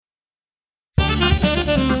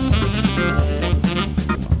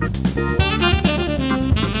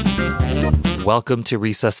Welcome to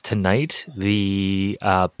Recess Tonight, the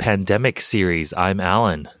pandemic series. I'm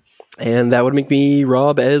Alan. And that would make me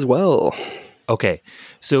Rob as well. Okay,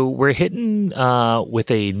 so we're hitting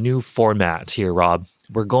with a new format here, Rob.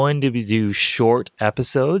 We're going to do short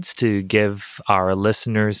episodes to give our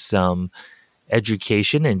listeners some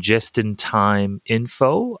education and just-in-time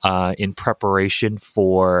info in preparation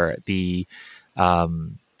for the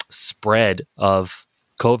spread of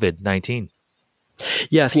COVID-19.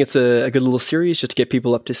 Yeah, I think it's a good little series just to get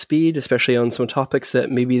people up to speed, especially on some topics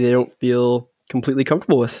that maybe they don't feel completely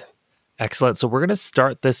comfortable with. Excellent. So we're going to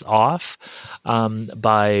start this off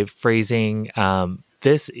by phrasing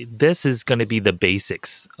this is going to be the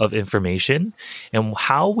basics of information, and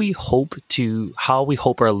how we hope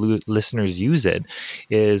our listeners use it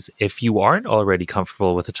is, if you aren't already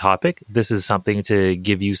comfortable with the topic, this is something to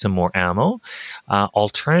give you some more ammo.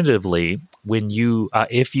 Alternatively, when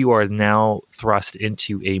if you are now thrust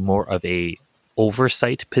into a more of a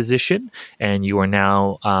oversight position, and you are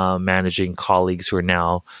now managing colleagues who are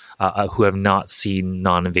now who have not seen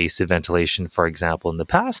non-invasive ventilation, for example, in the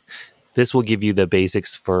past, this will give you the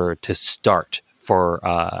basics to start for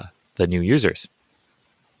the new users.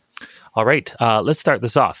 All right, let's start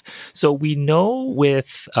this off. So we know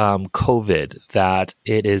with COVID that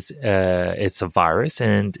it's a virus,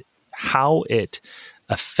 and how it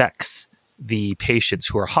affects the patients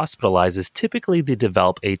who are hospitalized is typically they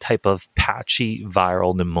develop a type of patchy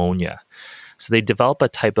viral pneumonia. So they develop a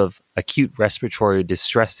type of acute respiratory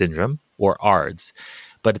distress syndrome, or ARDS,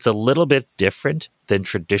 but it's a little bit different than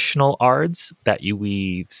traditional ARDS that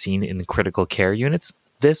we've seen in critical care units.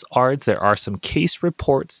 This ARDS, there are some case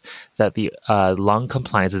reports that the lung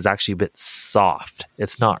compliance is actually a bit soft.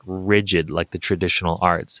 It's not rigid like the traditional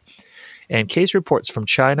ARDS. And case reports from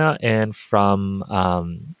China and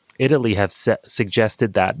from Italy have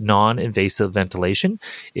suggested that non-invasive ventilation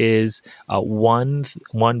is one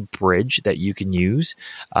bridge that you can use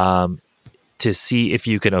to see if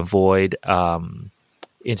you can avoid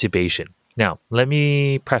intubation. Now, let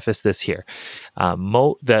me preface this here.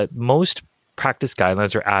 That most practice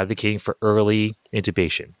guidelines are advocating for early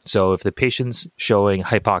intubation. So if the patient's showing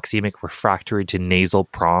hypoxemic refractory to nasal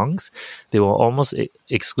prongs, they will almost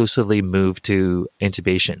exclusively move to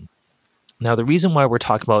intubation. Now, the reason why we're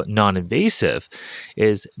talking about non-invasive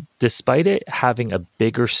is, despite it having a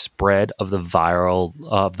bigger spread of the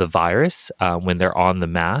virus when they're on the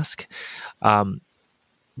mask,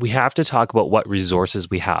 we have to talk about what resources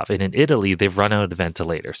we have. And in Italy, they've run out of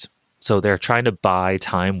ventilators. So they're trying to buy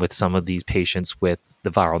time with some of these patients with the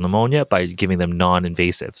viral pneumonia by giving them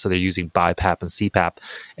non-invasive. So they're using BiPAP and CPAP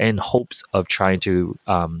in hopes of trying to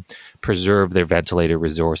preserve their ventilator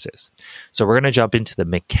resources. So we're going to jump into the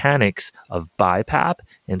mechanics of BiPAP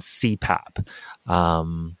and CPAP.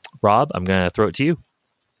 Rob, I'm going to throw it to you.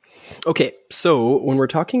 Okay, so when we're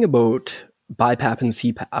talking about BiPAP and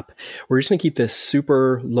CPAP, we're just going to keep this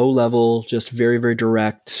super low level, just very, very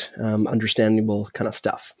direct, understandable kind of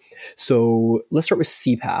stuff. So let's start with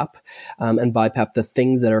CPAP and BiPAP, the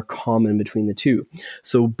things that are common between the two.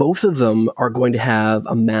 So both of them are going to have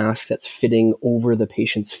a mask that's fitting over the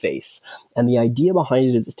patient's face. And the idea behind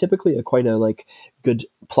it is it's typically quite a good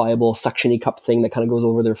pliable suction-y cup thing that kind of goes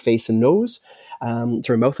over their face and nose,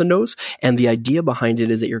 mouth and nose. And the idea behind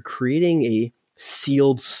it is that you're creating a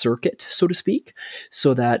sealed circuit, so to speak,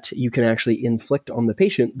 so that you can actually inflict on the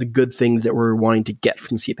patient the good things that we're wanting to get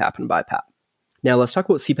from CPAP and BiPAP. Now, let's talk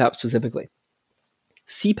about CPAP specifically.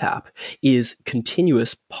 CPAP is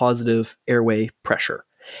continuous positive airway pressure.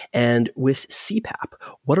 And with CPAP,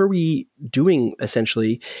 what are we doing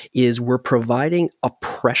essentially is we're providing a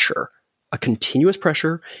continuous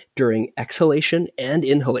pressure during exhalation and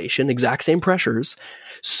inhalation, exact same pressures,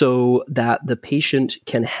 so that the patient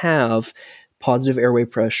can have positive airway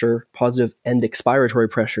pressure, positive end expiratory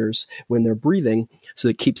pressures when they're breathing, so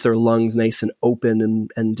it keeps their lungs nice and open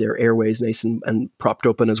and their airways nice and propped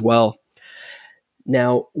open as well.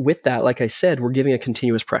 Now, with that, like I said, we're giving a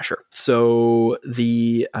continuous pressure. So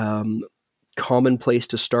the common place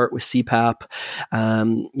to start with CPAP,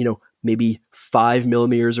 maybe 5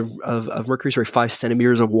 millimeters of mercury, 5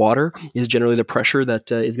 centimeters of water is generally the pressure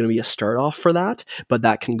that is going to be a start off for that. But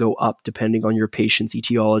that can go up depending on your patient's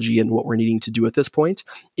etiology and what we're needing to do at this point.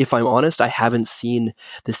 If I'm honest, I haven't seen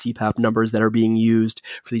the CPAP numbers that are being used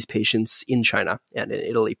for these patients in China and in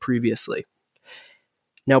Italy previously.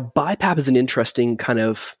 Now, BiPAP is an interesting kind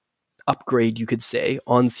of upgrade, you could say,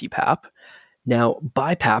 on CPAP. Now,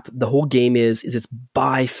 BiPAP, the whole game is it's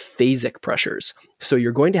biphasic pressures. So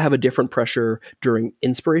you're going to have a different pressure during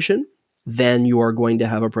inspiration than you are going to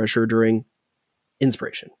have a pressure during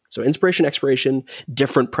inspiration. So inspiration, expiration,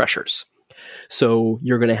 different pressures. So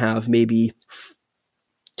you're going to have maybe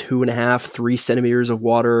 2.5, 3 centimeters of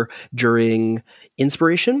water during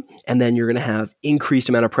inspiration, and then you're going to have increased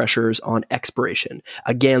amount of pressures on expiration.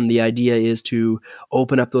 Again, the idea is to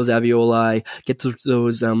open up those alveoli, get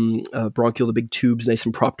those bronchial, the big tubes nice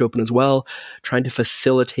and propped open as well, trying to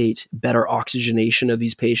facilitate better oxygenation of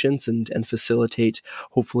these patients and facilitate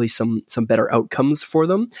hopefully some better outcomes for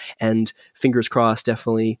them. And fingers crossed,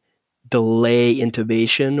 definitely delay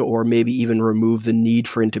intubation or maybe even remove the need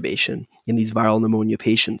for intubation in these viral pneumonia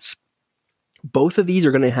patients. Both of these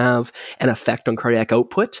are going to have an effect on cardiac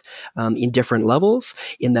output in different levels,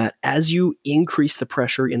 in that as you increase the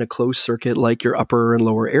pressure in a closed circuit like your upper and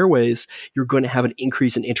lower airways, you're going to have an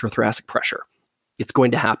increase in intrathoracic pressure. It's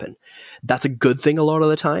going to happen. That's a good thing a lot of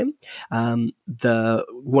the time. The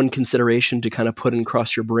one consideration to kind of put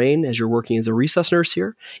across your brain as you're working as a resus nurse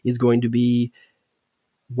here is going to be,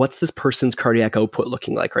 what's this person's cardiac output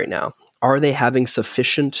looking like right now? Are they having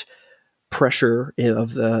sufficient pressure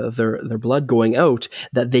of their blood going out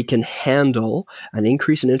that they can handle an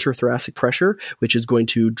increase in intrathoracic pressure, which is going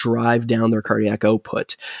to drive down their cardiac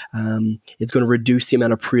output? It's going to reduce the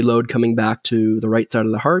amount of preload coming back to the right side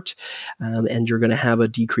of the heart, and you're going to have a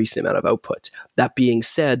decrease in the amount of output. That being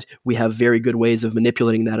said, we have very good ways of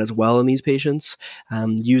manipulating that as well in these patients,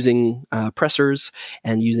 using pressors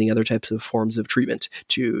and using other types of forms of treatment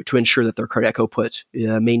to ensure that their cardiac output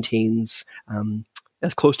maintains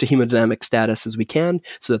as close to hemodynamic status as we can,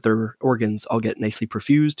 so that their organs all get nicely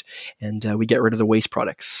perfused and we get rid of the waste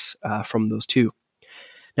products from those too.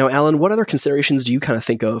 Now, Alan, what other considerations do you kind of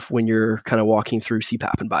think of when you're kind of walking through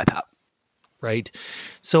CPAP and BiPAP? Right.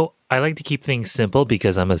 So I like to keep things simple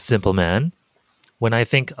because I'm a simple man. When I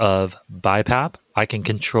think of BiPAP, I can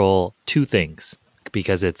control two things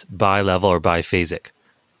because it's bi-level or biphasic.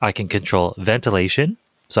 I can control ventilation,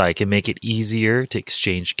 so I can make it easier to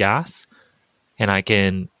exchange gas. And I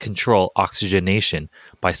can control oxygenation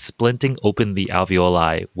by splinting open the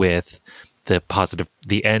alveoli with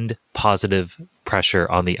the end positive pressure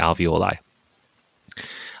on the alveoli.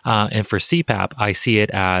 And for CPAP, I see it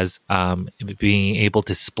as being able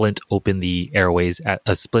to splint open the airways,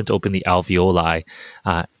 splint open the alveoli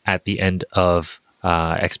at the end of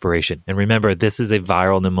expiration. And remember, this is a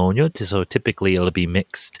viral pneumonia, so typically it'll be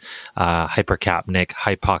mixed hypercapnic,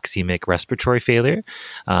 hypoxemic respiratory failure,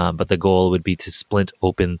 but the goal would be to splint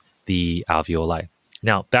open the alveoli.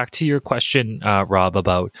 Now, back to your question, Rob,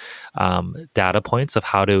 about data points of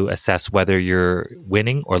how to assess whether you're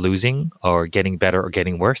winning or losing or getting better or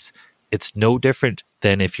getting worse. It's no different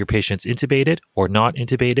than if your patient's intubated or not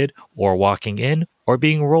intubated or walking in or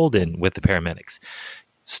being rolled in with the paramedics.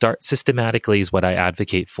 Start systematically is what I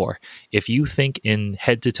advocate for. If you think in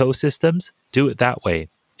head-to-toe systems, do it that way.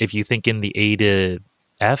 If you think in the A to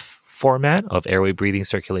F format of airway, breathing,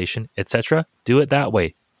 circulation, etc., do it that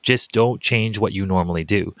way. Just don't change what you normally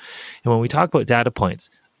do. And when we talk about data points,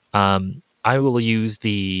 I will use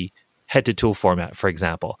the head-to-toe format, for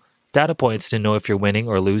example. Data points to know if you're winning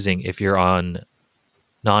or losing if you're on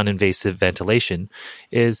non-invasive ventilation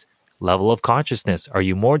is level of consciousness. Are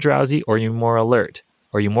you more drowsy or are you more alert?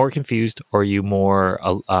 Are you more confused or are you more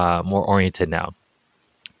oriented now?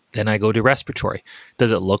 Then I go to respiratory.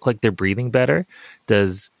 Does it look like they're breathing better?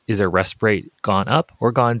 Is their resp rate gone up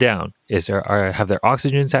or gone down? Have their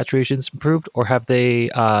oxygen saturations improved or have they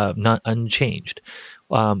not unchanged?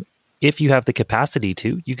 If you have the capacity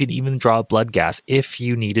to, you can even draw blood gas if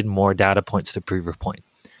you needed more data points to prove your point.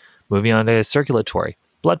 Moving on to circulatory.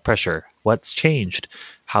 Blood pressure. What's changed?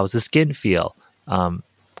 How's the skin feel?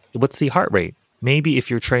 What's the heart rate? Maybe if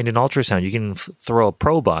you're trained in ultrasound, you can throw a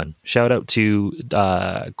probe on. Shout out to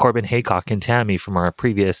Corbin Haycock and Tammy from our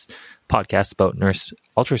previous podcast about nurse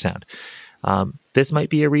ultrasound. This might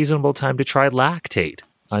be a reasonable time to try lactate.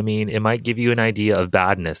 I mean, it might give you an idea of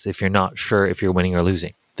badness if you're not sure if you're winning or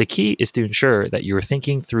losing. The key is to ensure that you're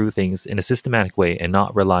thinking through things in a systematic way and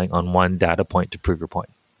not relying on one data point to prove your point.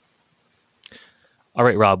 All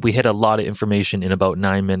right, Rob, we hit a lot of information in about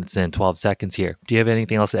 9 minutes and 12 seconds here. Do you have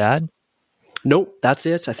anything else to add? Nope, that's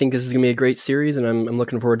it. I think this is going to be a great series, and I'm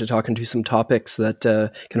looking forward to talking to some topics that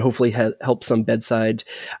can hopefully help some bedside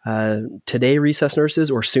today resus nurses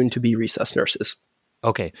or soon-to-be resus nurses.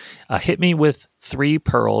 Okay. Hit me with 3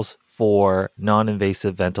 pearls for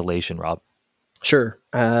non-invasive ventilation, Rob. Sure.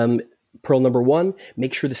 Pearl number 1,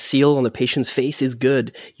 make sure the seal on the patient's face is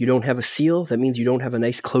good. You don't have a seal, that means you don't have a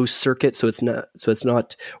nice closed circuit, so it's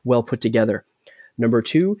not well put together. Number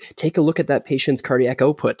 2, take a look at that patient's cardiac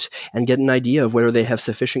output and get an idea of whether they have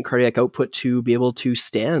sufficient cardiac output to be able to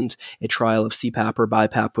stand a trial of CPAP or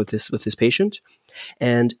BiPAP with this patient.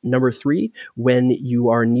 And number 3, when you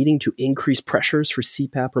are needing to increase pressures for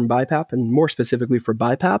CPAP or BiPAP, and more specifically for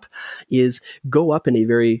BiPAP, is go up in a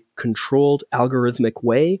very controlled algorithmic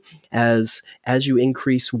way. As you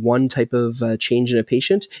increase one type of change in a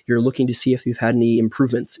patient, you're looking to see if you've had any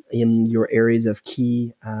improvements in your areas of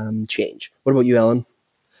key change. What about you, Alan?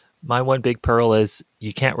 My one big pearl is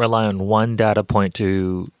you can't rely on one data point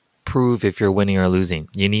to prove if you're winning or losing.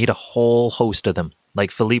 You need a whole host of them.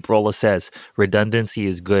 Like Philippe Rolla says, redundancy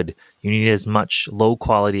is good. You need as much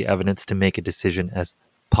low-quality evidence to make a decision as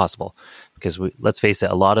possible. Because let's face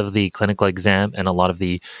it, a lot of the clinical exam and a lot of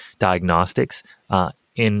the diagnostics on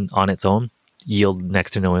its own yield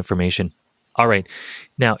next to no information. All right.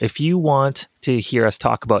 Now, if you want to hear us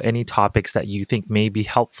talk about any topics that you think may be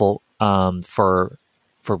helpful for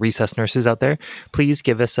Resus nurses out there, please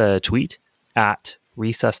give us a tweet at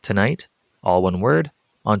Resus Tonight, all one word,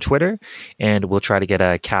 on Twitter, and we'll try to get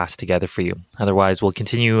a cast together for you. Otherwise, we'll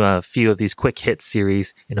continue a few of these quick hit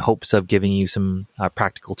series in hopes of giving you some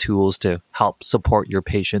practical tools to help support your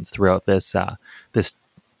patients throughout this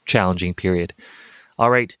challenging period.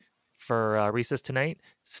 All right, for Resus Tonight,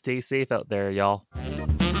 stay safe out there, y'all.